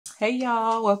Hey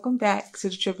y'all, welcome back to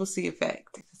the Triple C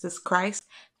Effect. This is Christ,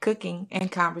 Cooking,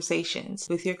 and Conversations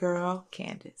with your girl,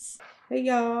 Candace. Hey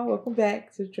y'all, welcome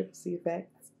back to the Triple C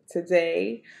Effect.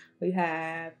 Today we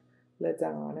have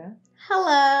LaDonna.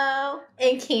 Hello,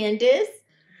 and Candace.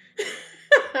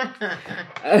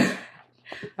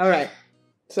 All right,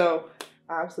 so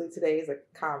obviously today is a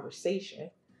conversation,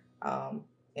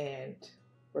 and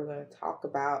we're going to talk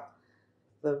about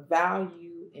the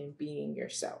value in being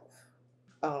yourself.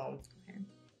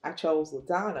 I chose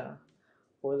LaDonna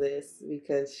for this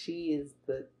because she is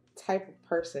the type of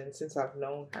person, since I've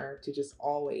known her, to just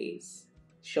always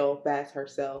show up as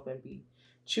herself and be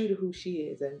true to who she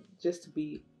is and just to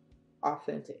be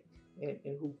authentic in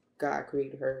who God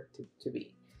created her to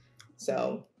be.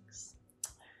 So,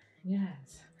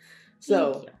 yes.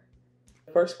 So,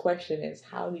 the first question is,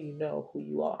 how do you know who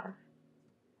you are?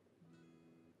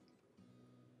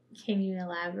 Can you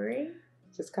elaborate?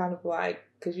 Just kind of like,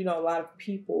 because, a lot of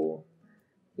people,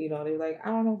 they're like, I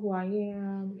don't know who I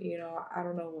am. I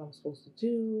don't know what I'm supposed to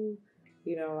do.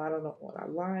 I don't know what I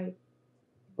like.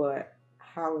 But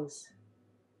how is,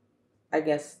 I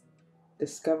guess,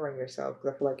 discovering yourself?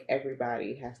 Because I feel like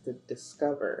everybody has to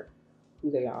discover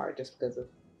who they are just because of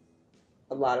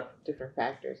a lot of different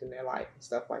factors in their life and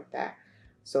stuff like that.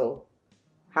 So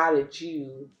how did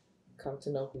you come to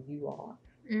know who you are?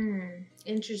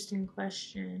 Interesting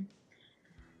question.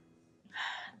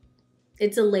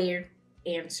 It's a layered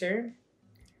answer.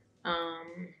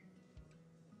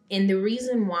 And the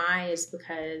reason why is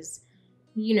because,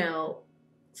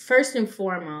 first and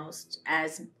foremost,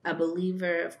 as a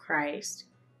believer of Christ,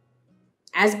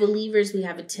 as believers, we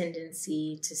have a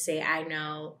tendency to say, I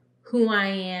know who I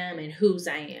am and whose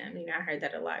I am. I heard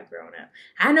that a lot growing up.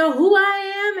 I know who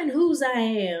I am and whose I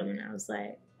am. And I was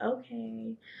like,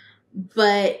 okay.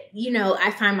 But,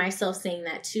 I find myself saying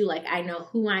that too. Like, I know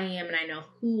who I am and I know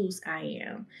whose I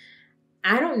am.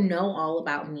 I don't know all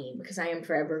about me because I am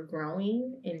forever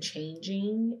growing and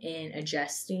changing and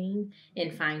adjusting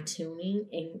and fine-tuning.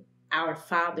 And our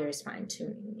Father is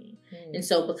fine-tuning me. And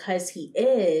so because He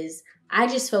is, I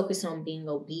just focus on being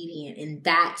obedient, and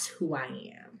that's who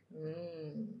I am.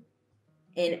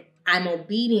 And I'm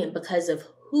obedient because of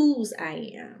whose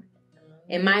I am.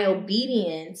 And my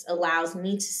obedience allows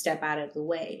me to step out of the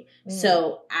way.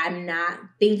 So I'm not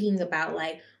thinking about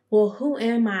like, well, who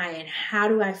am I and how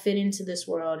do I fit into this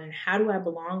world and how do I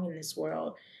belong in this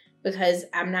world? Because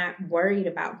I'm not worried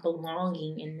about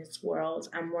belonging in this world.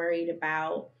 I'm worried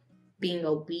about being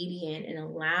obedient and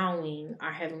allowing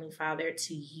our Heavenly Father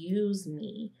to use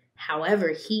me however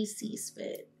He sees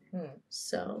fit.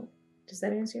 So, does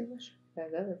that answer your question?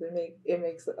 That does. It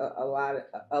makes a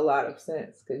lot of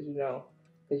sense because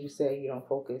you say you don't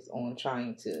focus on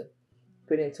trying to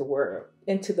fit into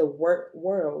the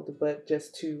world, but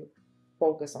just to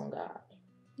focus on God.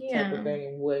 Yeah. Type of thing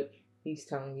and what He's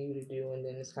telling you to do, and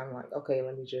then it's kind of like, okay,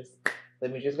 let me just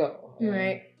go.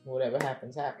 Right. Whatever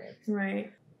happens.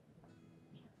 Right.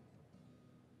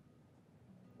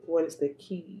 What is the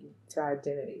key to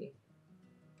identity?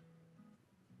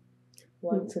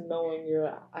 To knowing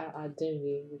your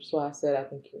identity, which is why I said I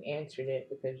think you answered it,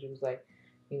 because you was like,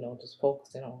 just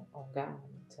focusing on God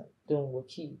and doing what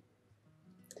He.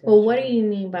 Well, what do you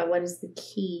mean by what is the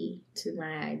key to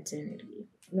my identity?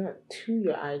 Not to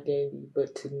your identity,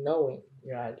 but to knowing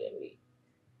your identity.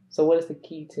 So what is the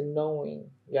key to knowing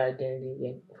your identity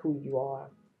and who you are?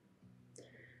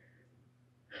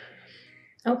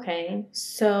 Okay,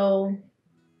 so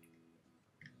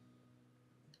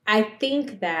I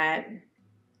think that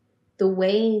the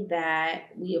way that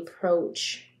we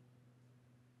approach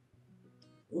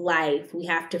life, we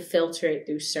have to filter it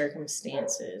through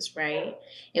circumstances, right?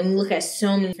 And we look at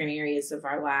so many different areas of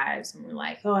our lives and we're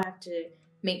like, oh, I have to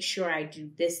make sure I do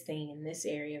this thing in this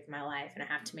area of my life, and I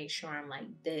have to make sure I'm like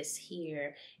this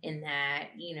here, and that,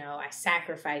 I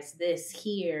sacrifice this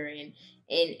here,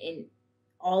 and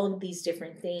all of these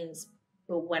different things.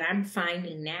 But what I'm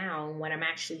finding now and what I'm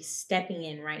actually stepping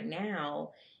in right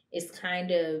now is kind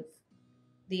of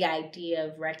the idea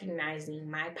of recognizing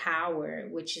my power,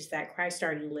 which is that Christ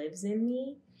already lives in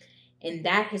me. And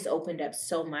that has opened up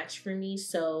so much for me.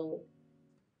 So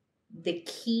the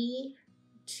key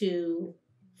to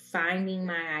finding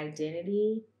my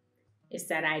identity is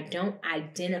that I don't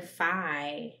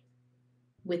identify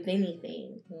with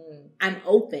anything. I'm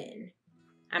open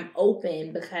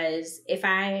because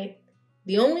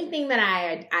the only thing that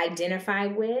I identify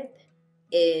with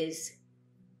is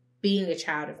being a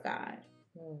child of God.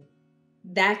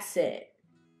 That's it,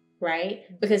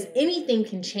 right? Because anything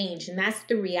can change, and that's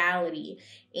the reality.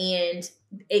 And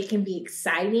it can be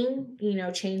exciting,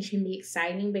 change can be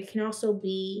exciting, but it can also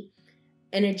be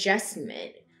an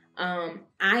adjustment. I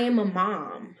am a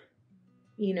mom,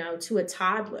 to a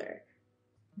toddler.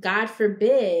 God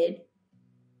forbid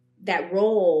that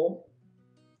role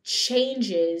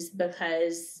changes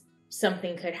because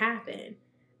something could happen.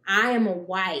 I am a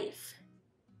wife.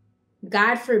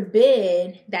 God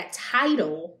forbid that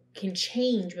title can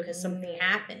change because something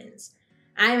happens.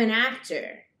 I am an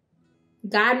actor.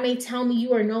 God may tell me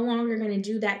you are no longer going to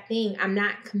do that thing. I'm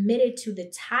not committed to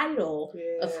the title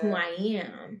of who I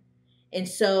am. And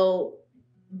so,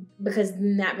 because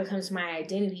then that becomes my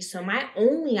identity. So my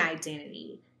only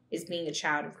identity is being a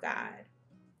child of God.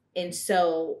 And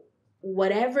so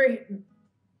whatever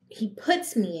he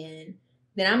puts me in,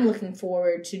 then I'm looking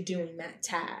forward to doing that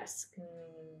task.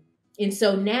 And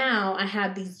so now I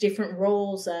have these different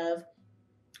roles of,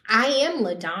 I am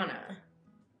LaDonna,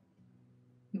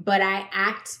 but I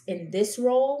act in this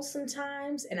role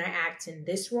sometimes, and I act in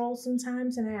this role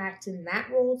sometimes, and I act in that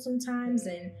role sometimes,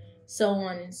 and so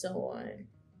on and so on.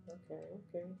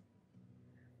 Okay.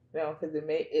 No, because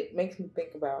it makes me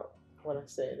think about what I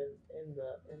said in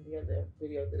the other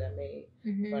video that I made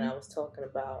when I was talking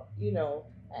about,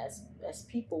 as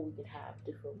people we can have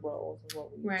different roles and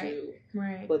what we do,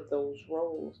 right? But those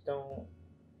roles don't.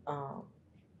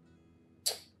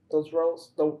 Those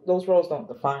roles don't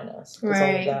define us. It's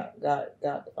only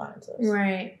God defines us.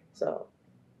 Right. So.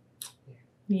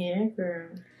 Yeah, girl.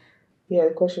 Yeah,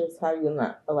 the question is how you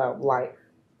not allow life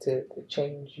to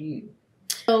change you.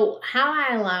 So how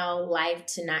I allow life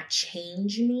to not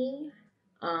change me,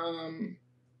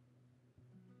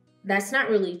 that's not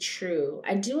really true.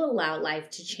 I do allow life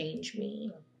to change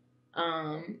me.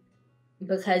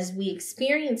 Because we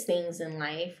experience things in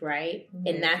life, right?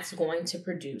 And that's going to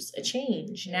produce a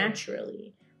change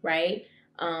naturally, right?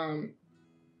 And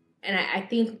I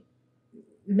think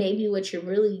maybe what you're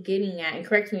really getting at, and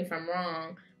correct me if I'm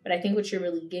wrong, but I think what you're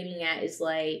really getting at is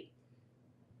like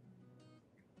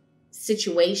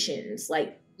situations,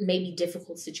 like maybe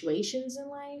difficult situations in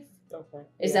life. Okay.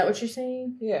 Is that what you're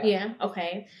saying? Yeah. Yeah.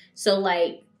 Okay. So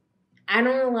like, I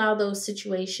don't allow those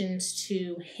situations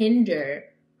to hinder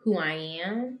who I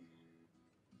am,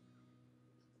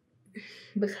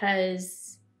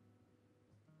 because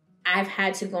I've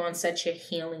had to go on such a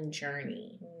healing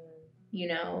journey,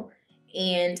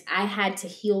 and I had to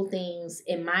heal things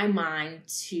in my mind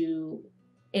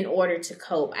in order to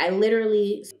cope.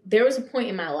 There was a point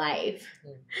in my life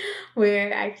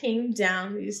where I came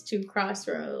down these two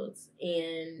crossroads,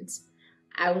 and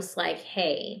I was like,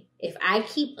 hey, if I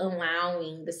keep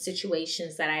allowing the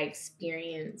situations that I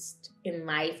experienced in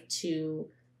life to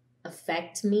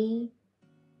affect me,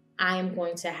 I am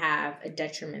going to have a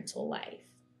detrimental life.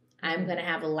 I'm going to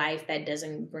have a life that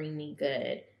doesn't bring me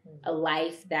good. A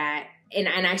life that, and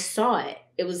I saw it.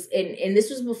 It was, and this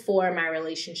was before my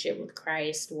relationship with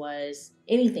Christ was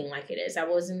anything like it is. I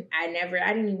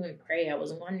didn't even pray. I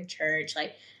wasn't going to church.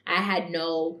 Like, I had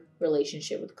no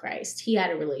relationship with Christ. He had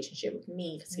a relationship with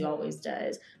me because he always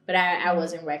does. But I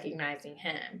wasn't recognizing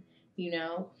him,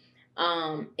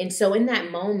 and so in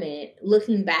that moment,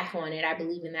 looking back on it, I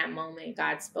believe in that moment,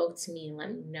 God spoke to me and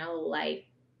let me know, like,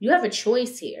 you have a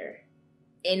choice here.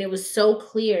 And it was so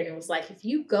clear. And it was like, if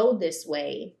you go this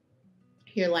way,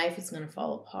 your life is going to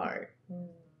fall apart.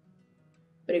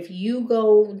 But if you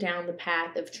go down the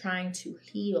path of trying to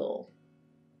heal,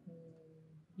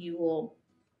 you will,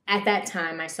 at that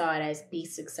time, I saw it as be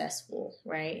successful,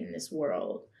 right, in this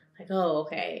world. Like, oh,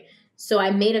 okay. So I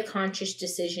made a conscious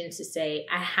decision to say,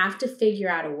 I have to figure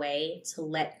out a way to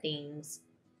let things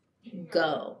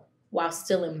go while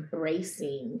still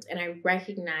embracing. And I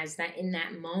recognized that in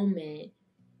that moment,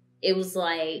 it was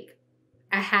like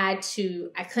I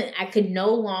could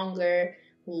no longer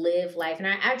live life. And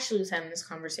I actually was having this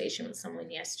conversation with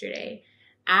someone yesterday.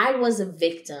 I was a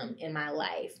victim in my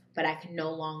life, but I could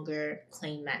no longer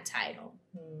claim that title.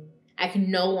 I can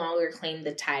no longer claim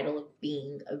the title of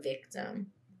being a victim,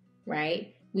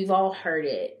 right? We've all heard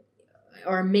it,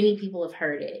 or many people have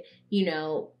heard it.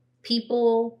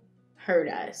 People hurt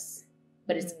us,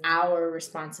 but it's our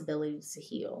responsibility to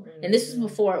heal. And this was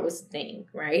before it was a thing,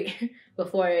 right?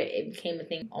 Before it became a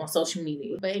thing on social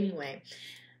media. But anyway,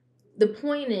 the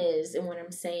point is, and what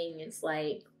I'm saying is,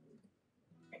 like,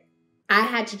 I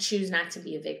had to choose not to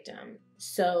be a victim.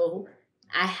 So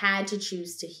I had to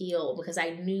choose to heal, because I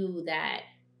knew that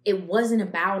it wasn't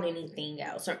about anything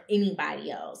else or anybody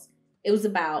else. It was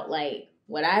about, like,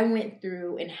 what I went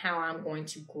through and how I'm going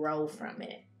to grow from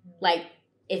it. Like,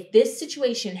 if this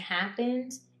situation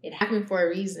happened, it happened for a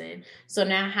reason. So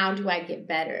now how do I get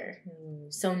better?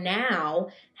 So now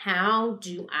how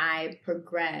do I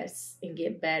progress and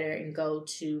get better and go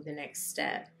to the next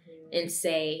step and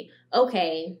say,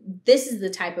 okay, this is the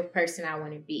type of person I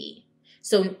want to be.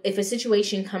 So if a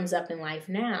situation comes up in life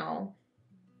now,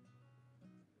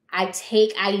 I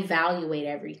evaluate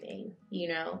everything, you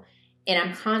know, and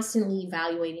I'm constantly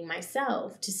evaluating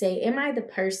myself to say, am I the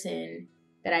person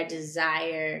that I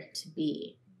desire to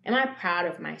be? Am I proud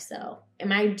of myself?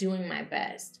 Am I doing my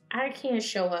best? I can't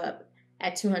show up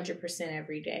at 200%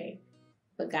 every day,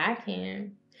 but God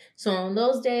can. So on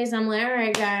those days, I'm like, all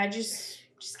right, God, just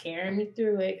carry me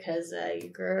through it, because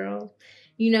your girl,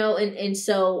 you know, and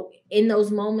so in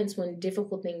those moments when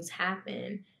difficult things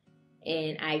happen,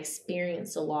 and I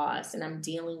experience a loss and I'm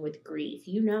dealing with grief.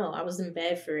 You know, I was in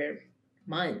bed for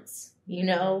months, you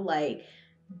know, like,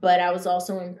 but I was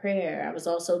also in prayer. I was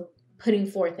also putting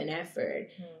forth an effort.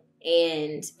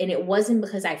 And it wasn't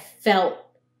because I felt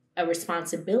a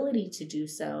responsibility to do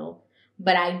so,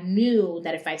 but I knew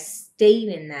that if I stayed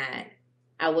in that,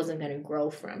 I wasn't going to grow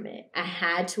from it. I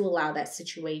had to allow that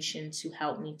situation to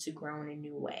help me to grow in a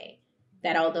new way.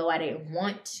 That although I didn't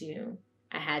want to,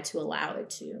 I had to allow it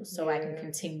to, so I can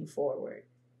continue forward.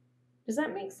 Does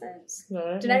that make sense?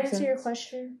 No, Did I answer your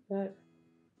question? That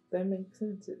makes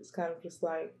sense. It's kind of just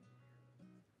like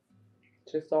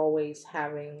just always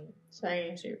having. So I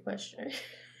answered your question.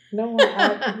 No,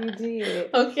 you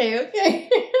did. Okay.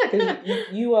 Because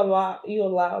you allow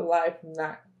life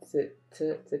not to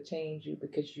change you,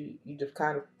 because you just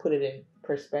kind of put it in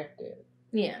perspective.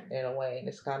 Yeah. In a way, and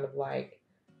it's kind of like,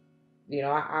 you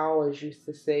know, I always used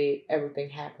to say everything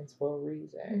happens for a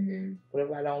reason. Mm-hmm. But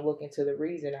if I don't look into the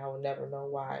reason, I will never know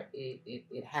why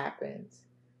it happens.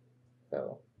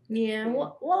 So. Yeah.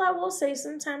 Well, I will say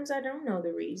sometimes I don't know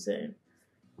the reason.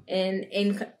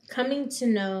 And coming to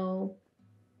know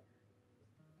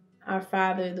our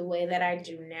Father the way that I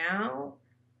do now,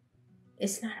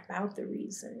 it's not about the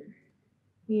reason.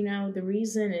 You know, the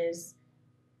reason is,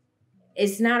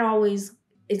 it's not always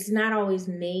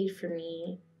made for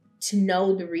me to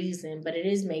know the reason, but it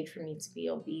is made for me to be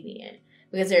obedient,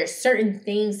 because there are certain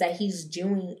things that he's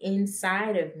doing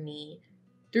inside of me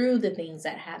through the things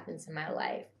that happens in my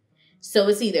life. So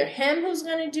it's either him who's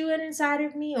going to do it inside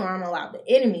of me, or I'm allowed the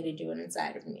enemy to do it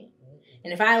inside of me.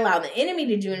 And if I allow the enemy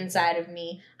to do it inside of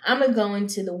me, I'm going to go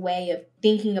into the way of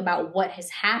thinking about what has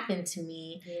happened to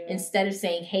me, instead of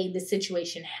saying, hey, this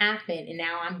situation happened and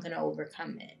now I'm going to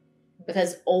overcome it.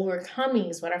 Because overcoming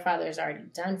is what our Father has already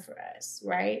done for us,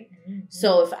 right? Mm-hmm.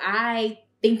 So if I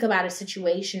think about a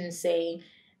situation and say,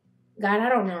 God, I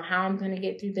don't know how I'm going to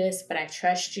get through this, but I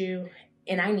trust you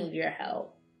and I need your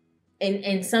help.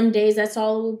 And some days that's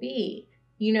all it would be.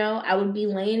 You know, I would be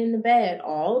laying in the bed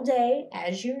all day,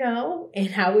 as you know,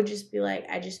 and I would just be like,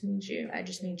 I just need you. I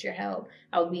just need your help.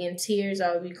 I would be in tears.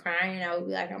 I would be crying. I would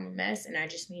be like, I'm a mess and I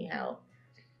just need help.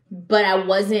 But I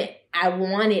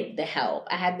wanted the help.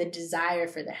 I had the desire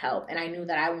for the help. And I knew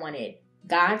that I wanted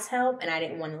God's help, and I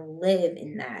didn't want to live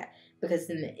in that, because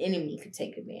then the enemy could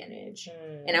take advantage.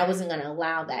 And I wasn't going to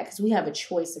allow that, because we have a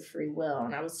choice of free will.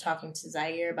 And I was talking to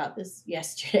Zaire about this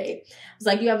yesterday. I was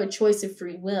like, you have a choice of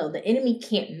free will. The enemy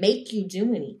can't make you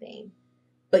do anything,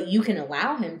 but you can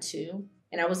allow him to.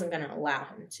 And I wasn't going to allow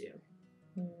him to.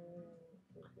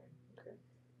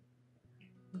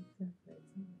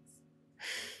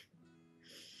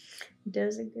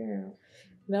 Does it, girl?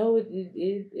 No,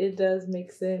 it does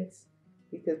make sense,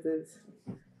 because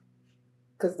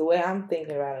the way I'm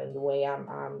thinking about it and the way I'm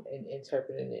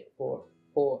interpreting it for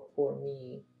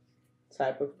me,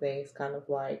 type of things, kind of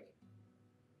like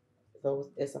those.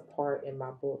 It's a part in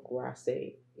my book where I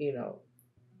say, you know,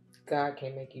 God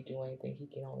can't make you do anything; He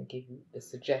can only give you the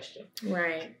suggestion.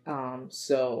 Right.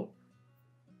 So,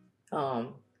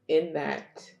 in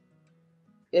that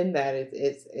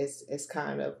it's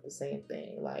kind of the same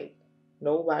thing. Like,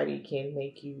 nobody can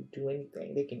make you do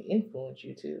anything. They can influence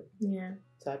you to. Yeah.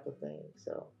 Type of thing.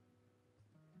 So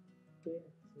yeah,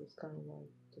 it's kind of like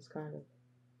just kind of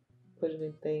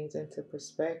putting things into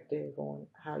perspective on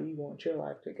how you want your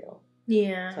life to go.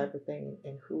 Yeah. Type of thing,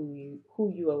 and who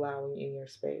you allow in your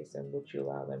space, and what you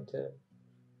allow them to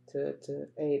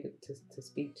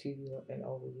speak to you and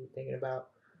over you. Thinking about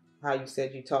how you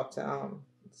said you talked to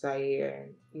Zaire,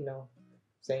 and, you know,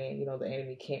 saying, you know, the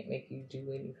enemy can't make you do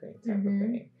anything, type of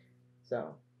thing.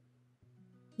 So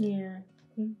yeah.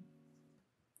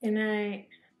 And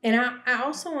I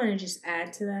also want to just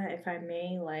add to that, if I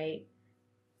may, like,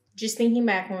 just thinking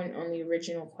back on the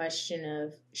original question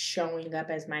of showing up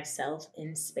as myself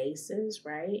in spaces,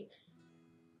 right?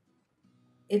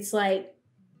 It's like,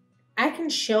 I can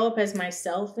show up as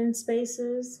myself in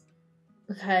spaces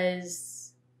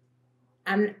because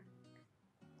I'm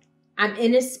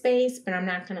in a space, but I'm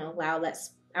not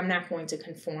going to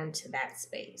conform to that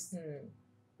space,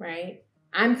 right?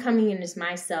 I'm coming in as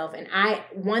myself. And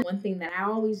one thing that I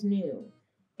always knew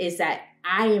is that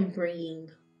I am bringing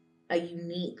a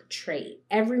unique trait.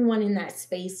 Everyone in that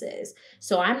space is.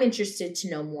 So I'm interested to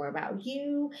know more about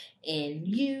you and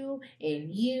you and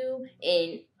you,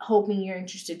 and hoping you're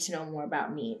interested to know more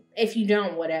about me. If you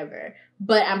don't, whatever.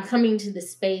 But I'm coming to the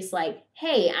space like,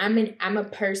 hey, I'm a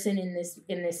person in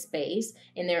this space,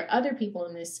 and there are other people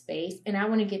in this space, and I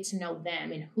want to get to know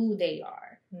them and who they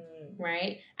are.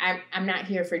 Right? I'm not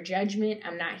here for judgment.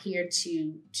 I'm not here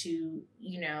to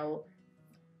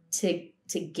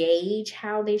to gauge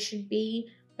how they should be,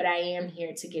 but I am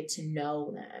here to get to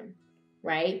know them,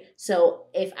 right? So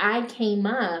if I came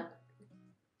up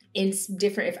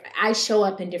if I show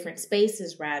up in different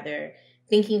spaces, rather,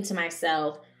 thinking to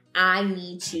myself, I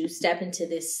need to step into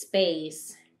this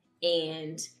space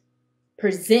and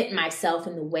present myself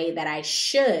in the way that I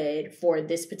should for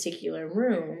this particular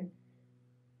room,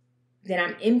 then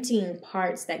I'm emptying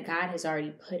parts that God has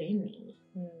already put in me.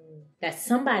 That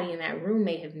somebody in that room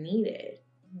may have needed,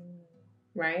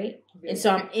 right? Yeah. And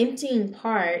so I'm emptying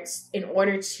parts in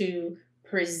order to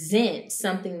present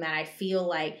something that I feel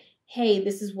like, hey,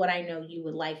 this is what I know you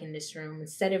would like in this room,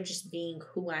 instead of just being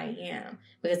who I am.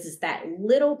 Because it's that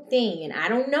little thing, and I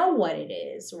don't know what it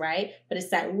is, right? But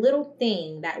it's that little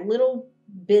thing, that little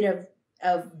bit of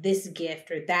this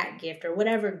gift or that gift or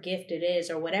whatever gift it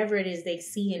is or whatever it is they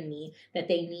see in me that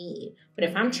they need. But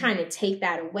if I'm trying to take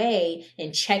that away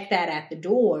and check that at the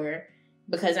door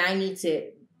because I need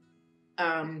to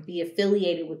be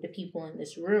affiliated with the people in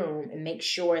this room and make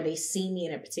sure they see me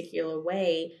in a particular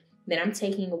way, then I'm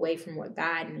taking away from what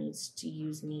God needs to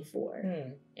use me for.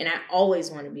 And I always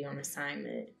want to be on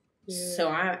assignment. Yeah. So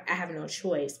I have no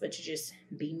choice but to just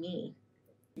be me.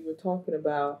 You were talking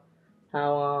about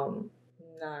how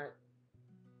not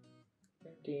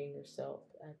emptying yourself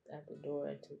at the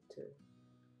door to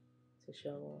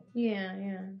show up. Yeah.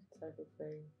 Type of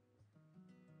thing.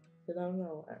 But I don't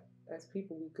know. As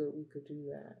people, we could do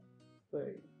that.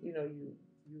 But you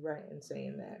right in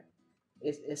saying that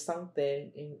it's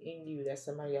something in you that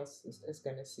somebody else is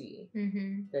going to see,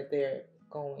 that they're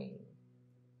going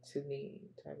to need,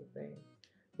 type of thing.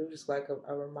 It was just like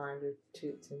a reminder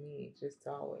to me, just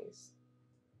to always.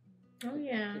 Oh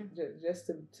yeah. Just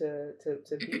to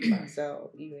be myself,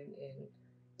 even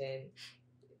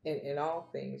in all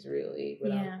things, really.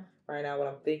 But yeah. Right now, what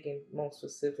I'm thinking most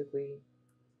specifically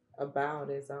about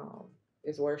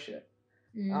is worship.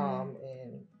 And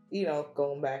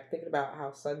going back, thinking about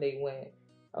how Sunday went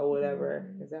or whatever,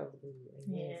 because that was good.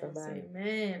 Yes, somebody.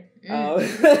 Amen.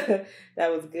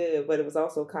 That was good, but it was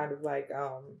also kind of like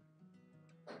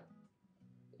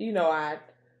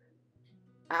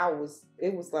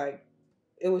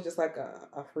it was just like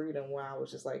a freedom where I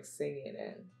was just like singing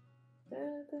and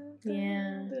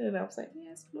and I was like,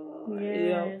 yes, Lord,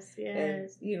 yes, and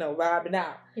vibing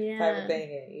out, type of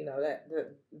thing,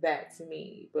 and that to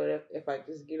me. But if I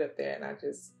just get up there and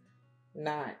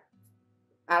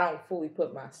I don't fully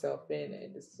put myself in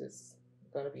it, it's just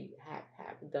gonna be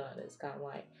half done. It's kind of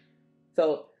like,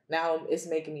 so now it's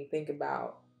making me think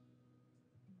about,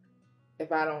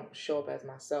 if I don't show up as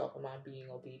myself, am I being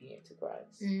obedient to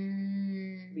Christ?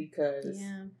 Because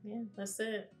yeah, that's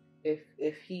it.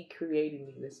 If he created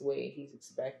me this way, he's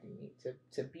expecting me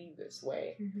to be this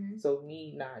way. So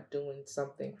me not doing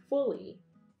something fully,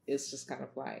 it's just kind of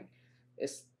like,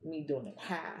 it's me doing it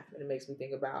half, and it makes me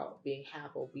think about being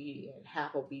half obedient.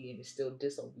 Half obedient is still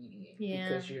disobedient,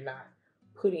 because you're not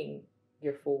putting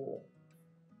you're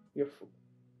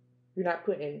not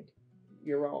putting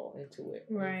your all into it.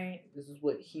 Right. This is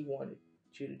what he wanted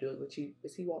you to do. What he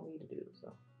want me to do.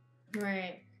 So.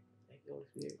 Right.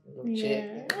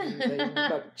 Check. I'm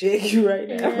about to check you right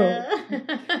now.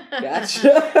 Yeah.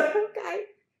 Gotcha. Okay.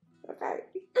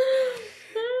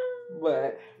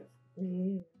 But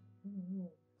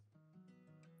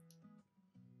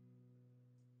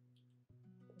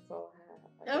that's all I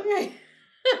have. Okay.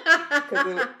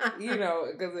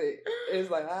 Because it's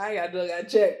like, I gotta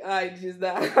check. I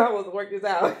was to work this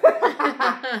out.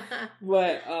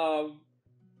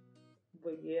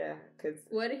 But yeah, because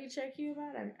what did he check you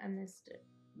about? I missed it.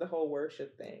 The whole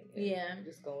worship thing. Yeah.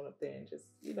 Just going up there and just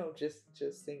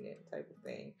just singing type of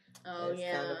thing. Oh, it's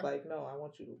kind of like, no, I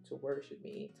want you to worship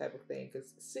me type of thing.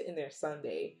 Because sitting there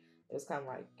Sunday, it was kind of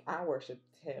like I worshiped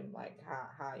him like how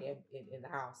I am in the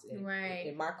house, in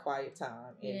my quiet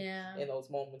time, in those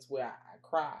moments where I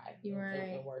cry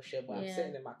in worship, when I'm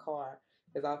sitting in my car,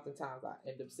 because oftentimes I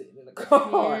end up sitting in the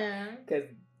car because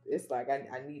it's like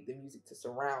I need the music to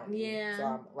surround me, so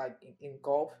I'm like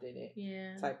engulfed in it,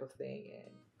 type of thing.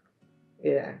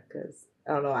 And because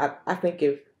I don't know, I think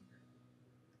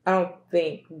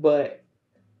but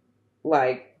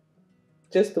like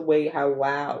just the way how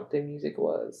loud the music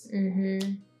was.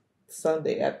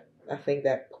 Sunday, I think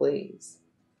that plays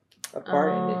a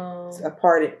part in it. A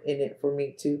part in it for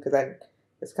me too, because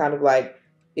it's kind of like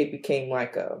it became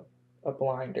like a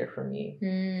blinder for me.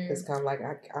 It's kind of like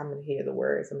I'm gonna hear the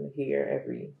words. I'm gonna hear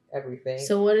everything.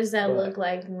 So what does that look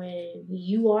like when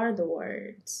you are the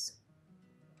words?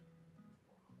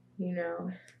 You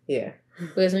know. Yeah.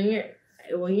 Because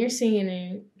when you're singing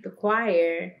in the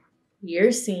choir,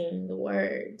 you're singing the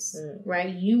words,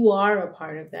 right? You are a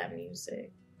part of that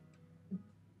music.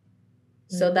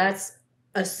 So that's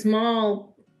a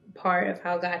small part of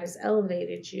how God has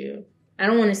elevated you. I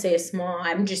don't want to say a small.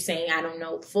 I'm just saying I don't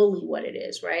know fully what it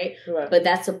is, right? But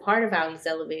that's a part of how He's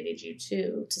elevated you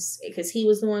too, because He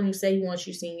was the one who said He wants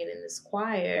you singing in this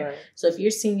choir. Right. So if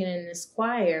you're singing in this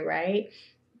choir, right,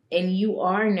 and you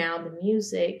are now the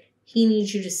music, He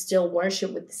needs you to still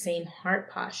worship with the same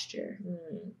heart posture,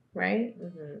 right?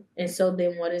 And so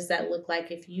then what does that look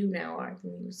like if you now are the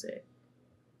music?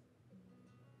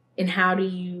 And how do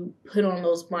you put on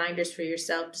those blinders for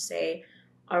yourself to say,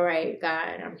 all right,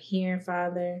 God, I'm here,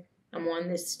 Father. I'm on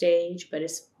this stage, but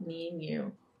it's me and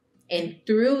you. And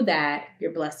through that,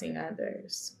 you're blessing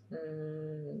others. That's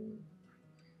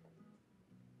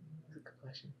a good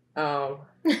question.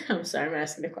 I'm sorry, I'm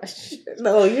asking a question.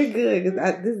 No, you're good,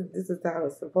 because this is how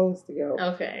it's supposed to go.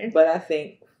 Okay. But I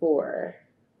think for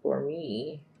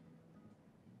me,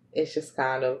 it's just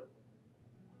kind of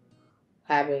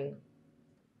having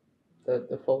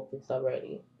the focus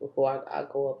already before I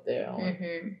go up there on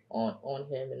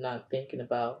Him, and not thinking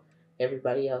about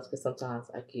everybody else, because sometimes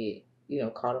I get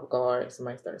caught off guard.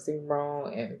 Somebody starts singing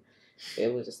wrong, and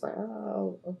it was just like,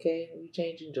 oh, okay, you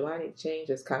changing? Do I need to change?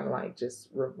 It's kind of like just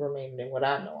remaining in what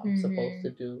I know I'm supposed to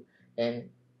do, and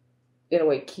in a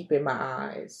way keeping my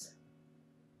eyes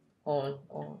on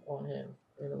Him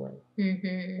in a way,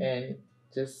 and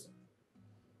just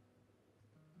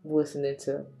listening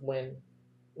to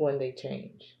when they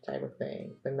change type of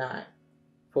thing, but not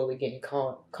fully getting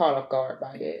caught off guard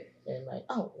by it, and like,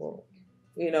 oh, well,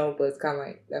 but it's kind of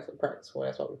like that's what practice for.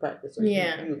 That's what we practice. So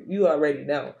you already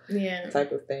know,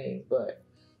 type of thing. But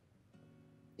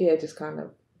yeah, just kind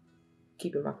of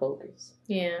keeping my focus.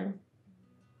 Yeah.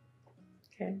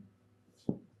 Okay.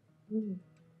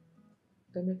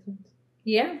 That makes sense.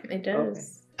 Yeah, it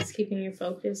does. Okay. It's keeping your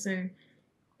focus, and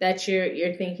that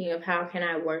you're thinking of how can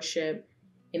I worship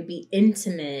and be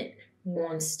intimate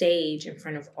on stage in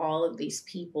front of all of these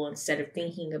people, instead of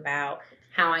thinking about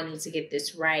how I need to get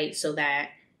this right so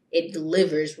that it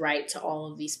delivers right to all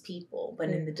of these people. But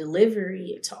in the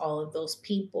delivery to all of those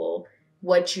people,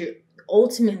 what you're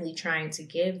ultimately trying to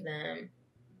give them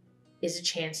is a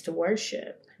chance to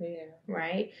worship. Yeah.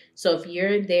 Right? So if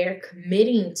you're there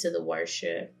committing to the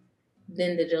worship,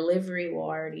 then the delivery will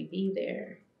already be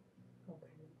there.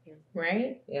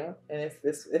 Right? Yeah. And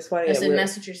it's funny.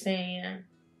 That's what you're saying, yeah.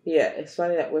 Yeah, it's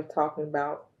funny that we're talking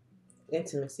about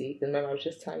intimacy, because remember I was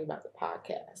just telling you about the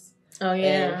podcast. Oh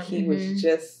yeah. And he was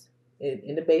just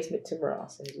in the basement, Tim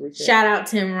Ross. And shout out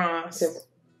Tim Ross.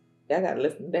 I gotta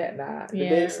listen to that now. The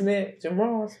basement, Tim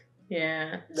Ross.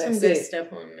 Yeah. Some good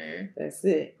stuff on there. That's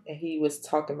it. And he was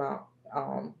talking about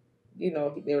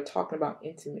they were talking about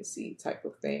intimacy type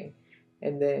of thing.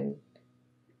 And then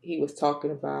he was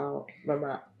talking about,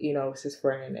 remember, it's his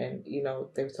friend, and they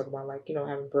were talking about like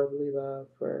having brotherly love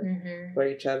for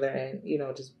each other, and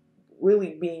just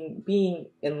really being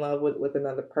in love with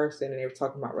another person. And they were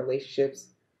talking about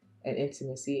relationships and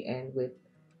intimacy, and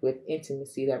with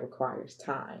intimacy that requires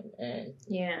time and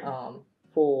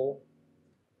full.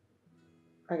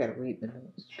 I gotta read the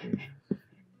notes.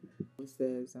 It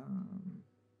says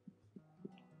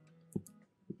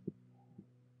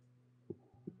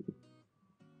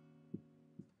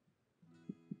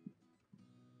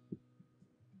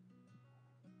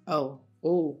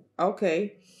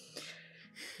okay.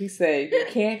 He said you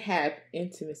can't have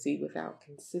intimacy without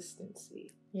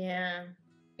consistency. Yeah.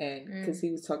 And because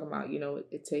he was talking about,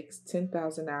 it takes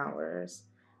 10,000 hours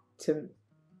to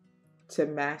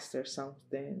master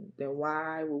something, then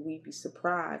why would we be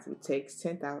surprised if it takes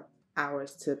 10,000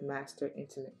 hours to master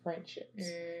intimate friendships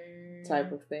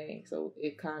type of thing? So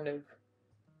it kind of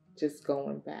just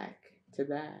going back to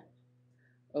that.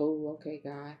 Oh, okay,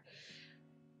 God.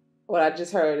 What I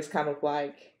just heard is kind of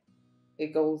like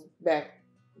it goes back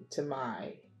to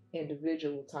my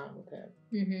individual time with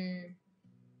Him,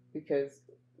 because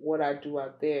what I do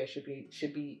out there should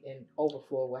be in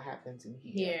overflow what happens in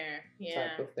here.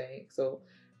 Type of thing. So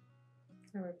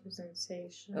a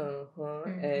representation.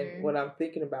 And what I'm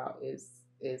thinking about is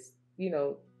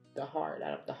the heart.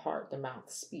 Out of the heart, the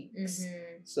mouth speaks.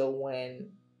 So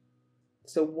when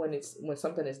So when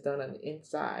something is done on the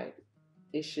inside,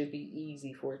 it should be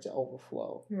easy for it to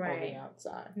overflow on the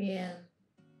outside. Yeah.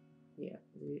 Yeah.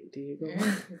 There you go.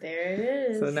 There it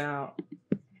is. So now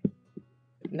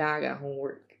I got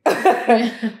homework.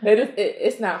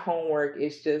 It's not homework.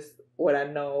 It's just what I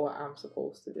know I'm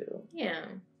supposed to do. Yeah.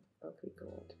 Okay,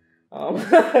 good.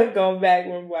 Going back,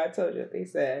 remember I told you, they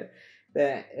said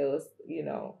that it was,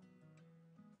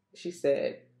 she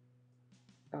said,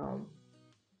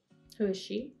 who is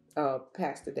she?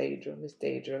 Pastor Deidre, Miss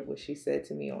Deidre, what she said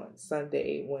to me on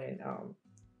Sunday when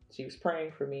she was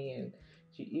praying for me, and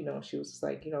she was just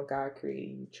like, God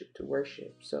created you to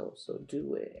worship, so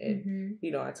do it. And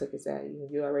I took it that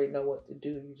you already know what to do,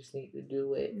 you just need to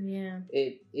do it. Yeah.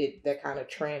 It that kind of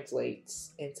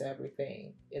translates into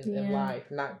everything in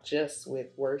life, not just with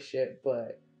worship,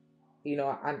 but I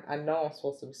know I'm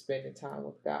supposed to be spending time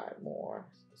with God more,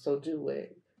 so do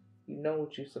it. You know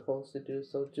what you're supposed to do,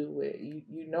 so do it.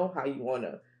 You know how you want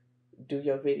to do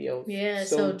your videos,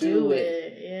 so do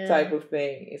it. Yeah. Type of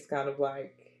thing. It's kind of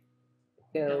like,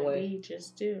 don't be,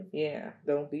 just do. Yeah,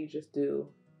 don't be, just do.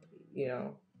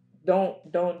 Don't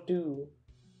do.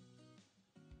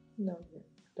 No,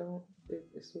 don't.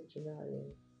 It's what you're not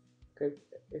in, because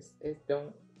it's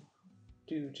don't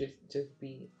do, just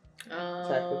be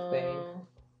type of thing.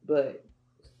 But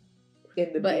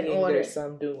in the being, there's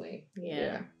some doing.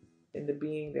 Yeah. In the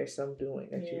being, there's some doing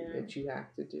that you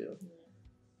have to do.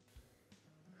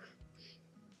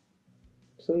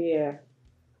 So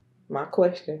my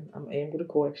question, I'm aiming with a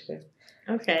question.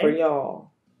 Okay. For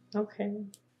y'all. Okay.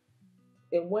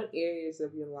 In what areas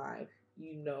of your life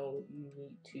you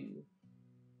need to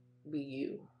be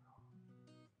you?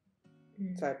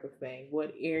 Type of thing.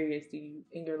 What areas in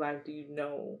your life do you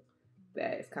know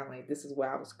that it's kind of like, this is what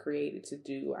I was created to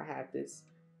do. I have this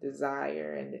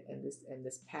desire and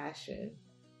this passion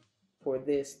for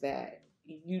this that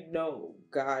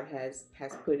God has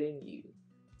put in you,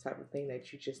 type of thing,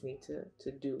 that you just need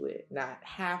to do it, not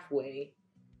halfway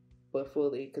but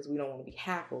fully, because we don't want to be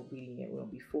half obedient, we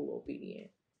want to be full obedient.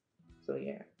 So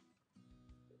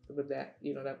but that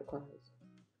that requires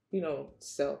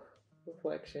self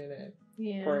reflection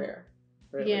and prayer.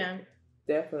 Really. Yeah,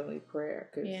 definitely prayer,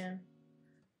 because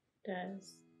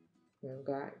does.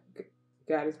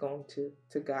 God is going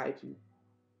to guide you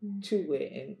to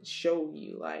it and show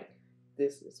you, like,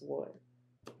 this is what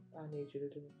I need you to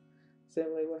do.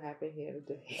 Similarly, what happened here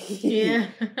today. Yeah.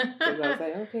 Because I was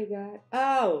like, okay, God.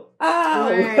 Oh.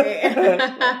 Right. Oh,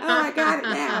 I got it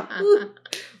now.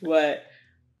 But,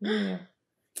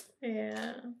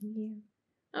 Yeah.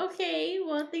 Okay,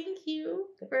 well, thank you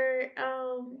for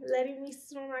letting me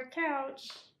sit on our couch.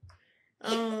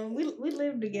 We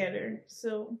live together,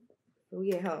 so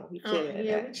we at home. We chilling. We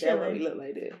chilling. That's why we look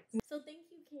like this. So thank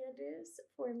you, Candace,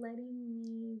 for letting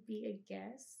me be a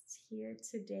guest here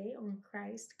today on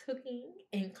Christ Cooking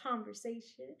and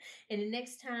Conversation. And the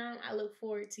next time, I look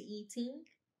forward to eating.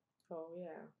 Oh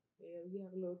yeah, we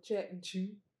have a little chat and chew.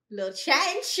 Little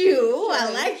chat and chew.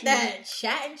 I like that.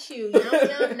 Chat and chew.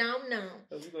 Yum, nom, nom.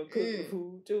 So we're going to cook the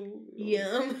food too.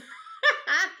 Yum.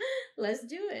 Let's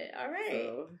do it. All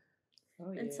right. So,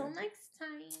 until next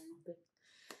time.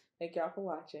 Thank y'all for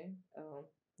watching.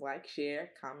 Like, share,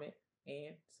 comment,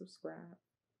 and subscribe.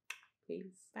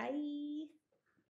 Peace. Bye.